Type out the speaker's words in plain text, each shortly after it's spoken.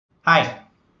Hi,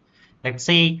 let's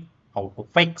see how to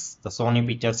fix the Sony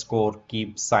Pictures Core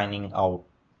keeps signing out.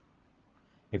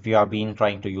 If you have been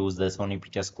trying to use the Sony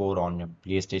Pictures Core on your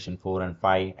PlayStation 4 and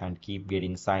 5 and keep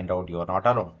getting signed out, you are not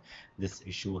alone. This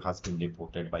issue has been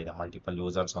reported by the multiple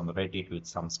users on Reddit, with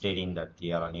some stating that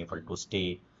they are unable to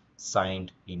stay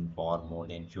signed in for more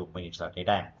than few minutes at a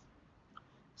time.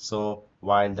 So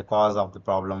while the cause of the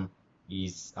problem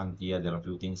is unclear, there are a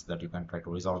few things that you can try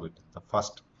to resolve it. The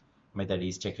first method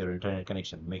is check your internet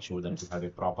connection. Make sure that you have a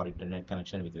proper internet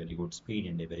connection with very good speed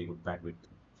and a very good bandwidth.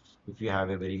 If you have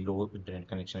a very low internet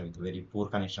connection with very poor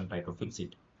connection, try to fix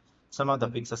it. Some of the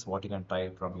fixes what you can try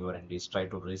from your end is try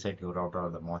to reset your router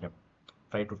or the modem.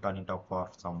 Try to turn it off for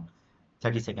some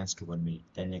 30 seconds to 1 minute.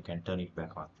 Then you can turn it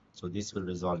back on. So this will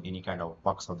resolve any kind of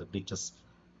bugs or the glitches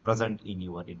present in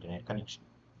your internet connection.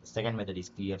 The second method is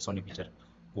clear Sony Picture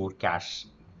Core cache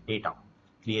data.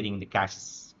 Clearing the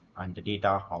caches and the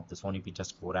data of the Sony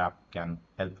Pictures Core app can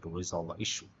help to resolve the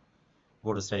issue.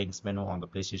 Go to settings menu on the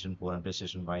PlayStation 4 and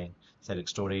PlayStation 5. Select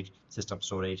storage, system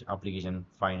storage, application,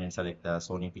 find and select the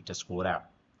Sony Pictures Core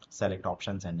app. Select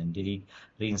options and then delete,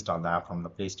 reinstall the app from the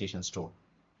PlayStation Store.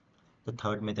 The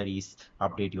third method is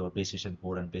update your PlayStation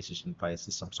 4 and PlayStation 5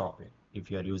 system software. If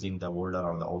you are using the older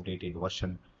or the outdated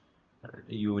version,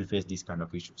 you will face these kind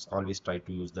of issues. Always try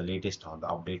to use the latest or the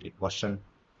updated version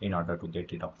in order to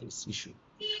get rid of this issue.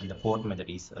 And the fourth method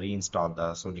is reinstall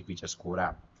the Sony Pictures Core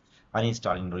app.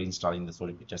 Uninstalling and reinstalling the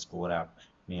Sony Pictures Core app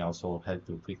may also help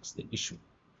you fix the issue.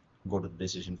 Go to the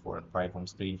PlayStation 4 and 5 home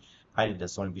screen, highlight the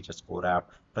Sony Pictures Core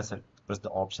app, press the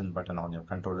option button on your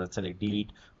controller, select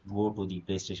delete, go to the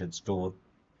PlayStation Store,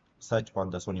 search for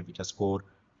the Sony Pictures Core,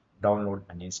 download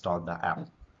and install the app.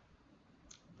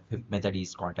 The fifth method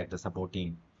is contact the support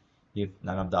team. If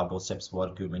none of the above steps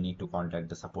work, you may need to contact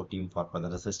the support team for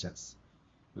further assistance.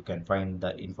 You can find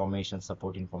the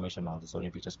support information on the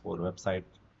Sony Pictures Core website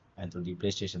and through the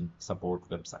PlayStation support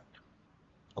website.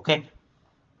 Okay,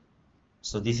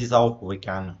 so this is how we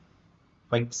can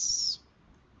fix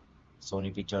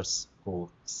Sony Pictures Core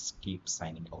keep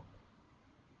signing out.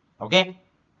 Okay,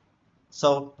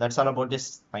 so that's all about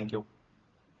this. Thank you.